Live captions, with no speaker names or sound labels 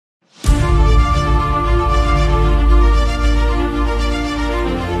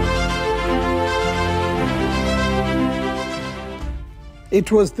It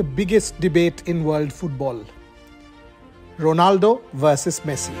was the biggest debate in world football. Ronaldo versus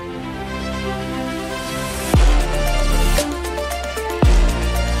Messi.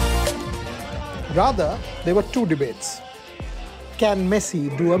 Rather, there were two debates. Can Messi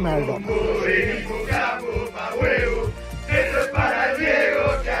do a Maradona?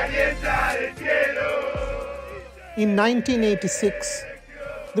 In 1986,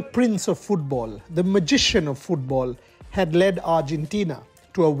 the prince of football, the magician of football, had led Argentina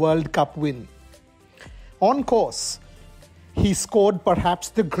to a World Cup win. On course, he scored perhaps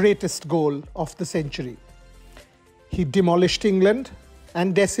the greatest goal of the century. He demolished England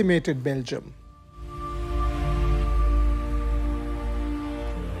and decimated Belgium.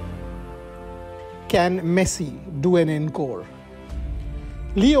 Can Messi do an encore?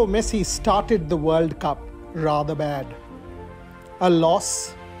 Leo Messi started the World Cup rather bad. A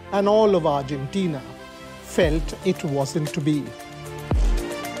loss, and all of Argentina felt it wasn't to be.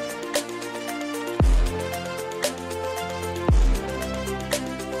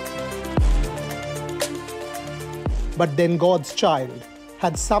 But then God's child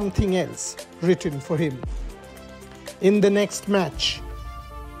had something else written for him. In the next match,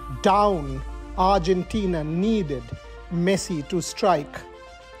 down, Argentina needed Messi to strike.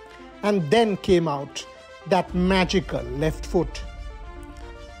 And then came out that magical left foot.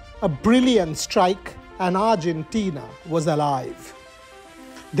 A brilliant strike, and Argentina was alive.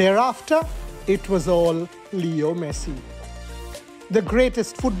 Thereafter, it was all Leo Messi. The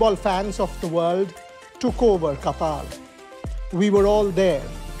greatest football fans of the world took over Qatar. We were all there,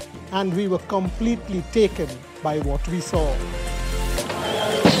 and we were completely taken by what we saw.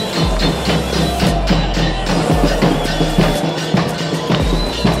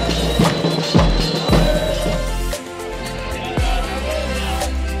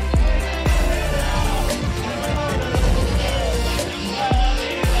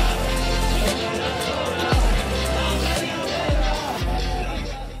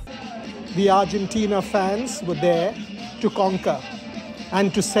 The Argentina fans were there to conquer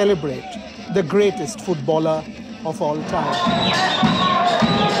and to celebrate the greatest footballer of all time.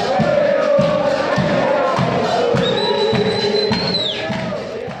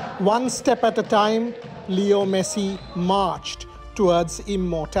 One step at a time, Leo Messi marched towards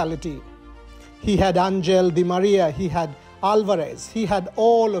immortality. He had Angel Di Maria, he had Alvarez, he had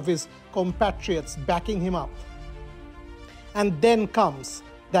all of his compatriots backing him up. And then comes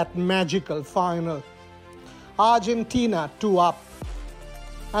that magical final. Argentina 2-up.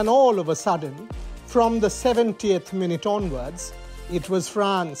 And all of a sudden, from the 70th minute onwards, it was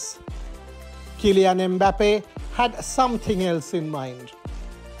France. Kylian Mbappe had something else in mind.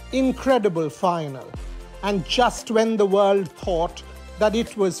 Incredible final. And just when the world thought that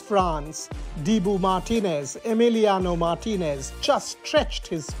it was France, Dibu Martinez, Emiliano Martinez, just stretched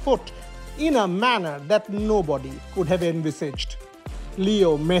his foot in a manner that nobody could have envisaged.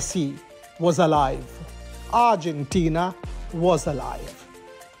 Leo Messi was alive. Argentina was alive.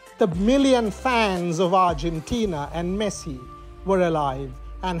 The million fans of Argentina and Messi were alive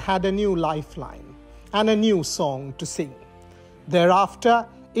and had a new lifeline and a new song to sing. Thereafter,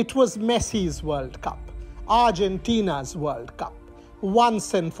 it was Messi's World Cup, Argentina's World Cup.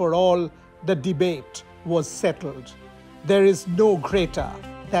 Once and for all, the debate was settled. There is no greater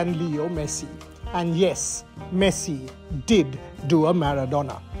than Leo Messi. And yes, Messi did do a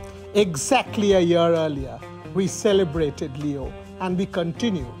Maradona. Exactly a year earlier, we celebrated Leo, and we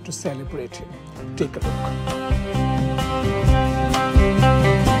continue to celebrate him. Take a look.